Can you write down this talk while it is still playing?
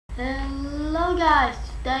Hello guys,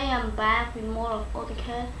 today I'm back with more of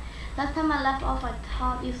AutoCAD. Last time I left off I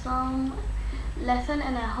taught you some lesson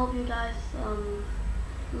and I hope you guys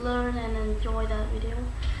learn and enjoy that video.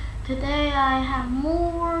 Today I have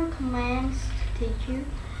more commands to teach you.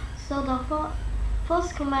 So the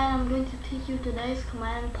first command I'm going to teach you today is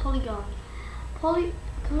Command Polygon.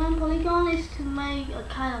 Command Polygon is to make a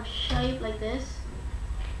kind of shape like this.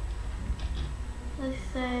 Let's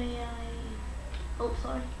say oh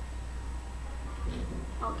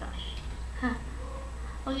gosh.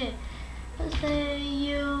 Okay, let's say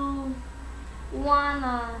you want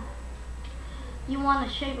a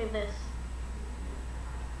shape like this.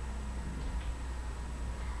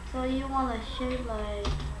 So you want a shape like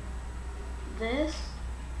this.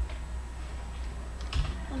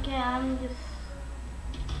 Okay,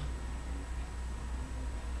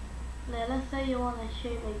 let's say you want a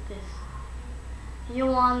shape like this. You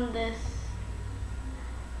want this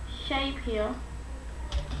shape here,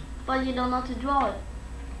 but you don't know how to draw it.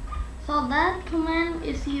 So that command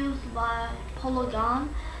is used by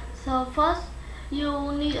Polygon. So first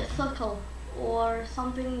you need a circle or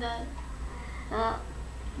something that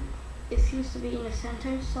is used to be in the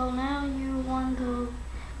center. So now you want to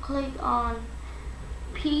click on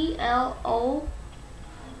PLO,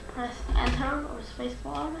 press enter or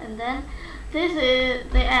spacebar, and then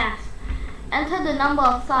they ask enter the number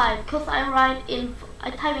of sides, because I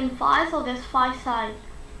type in 5, so there's 5 sides.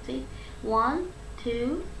 See, 1,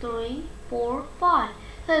 2, 3, 4, 5.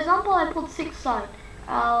 For example, I put 6 sides.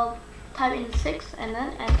 I'll type in 6 and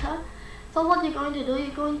then enter. So what you're going to do,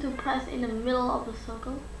 you're going to press in the middle of the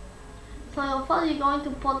circle. So first you're going to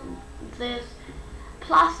put this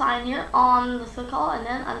plus sign here on the circle, and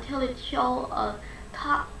then until it shows a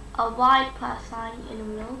white plus sign in the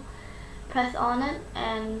middle, press on it,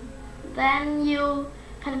 and then you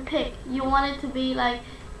can pick. You want it to be like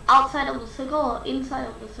outside of the circle or inside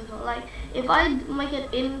of the circle. Like if I make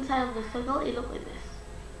it inside of the circle, it looks like this.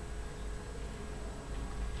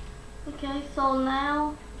 Okay, so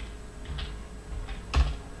now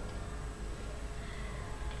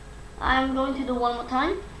I'm going to do one more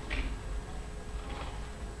time.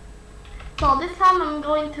 So this time I'm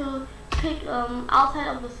going to pick outside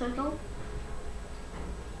of the circle.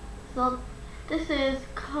 So this is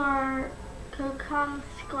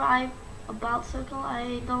circumscribe about circle.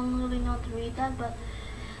 I don't really know how to read that, but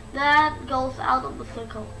that goes out of the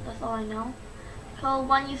circle. That's all I know. So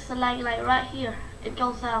when you select like right here, it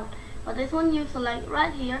goes out. But this one you select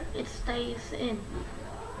right here, it stays in.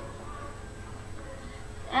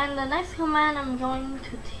 And the next command I'm going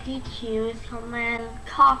to teach you is Command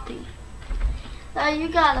Copy. Now you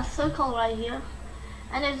got a circle right here.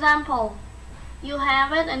 An example, you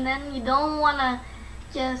have it, and then you don't wanna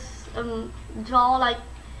just draw like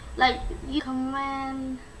you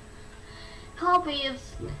Command Copy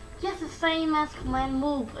is just the same as Command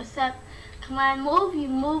Move, except Command Move you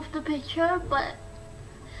move the picture, but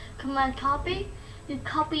Command Copy you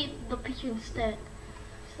copy the picture instead.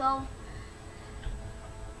 So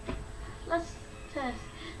let's test.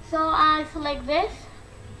 So I select this,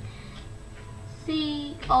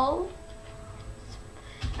 CO,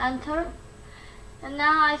 enter, and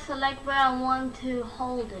now I select where I want to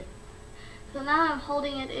hold it. So now I'm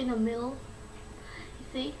holding it in the middle. You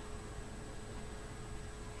see?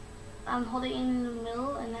 I'm holding it in the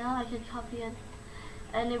middle, and now I can copy it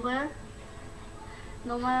anywhere,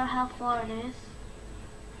 no matter how far it is.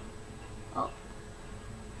 Oh.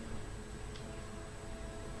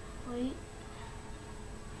 Wait.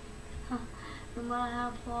 No matter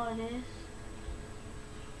how far it is.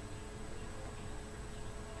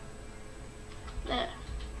 There.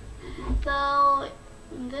 So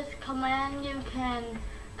in this command you can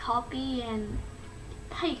copy and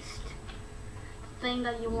paste the thing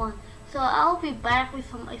that you want. So I'll be back with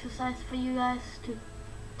some exercise for you guys to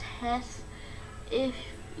test if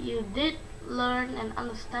you did learn and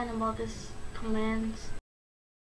understand about these commands.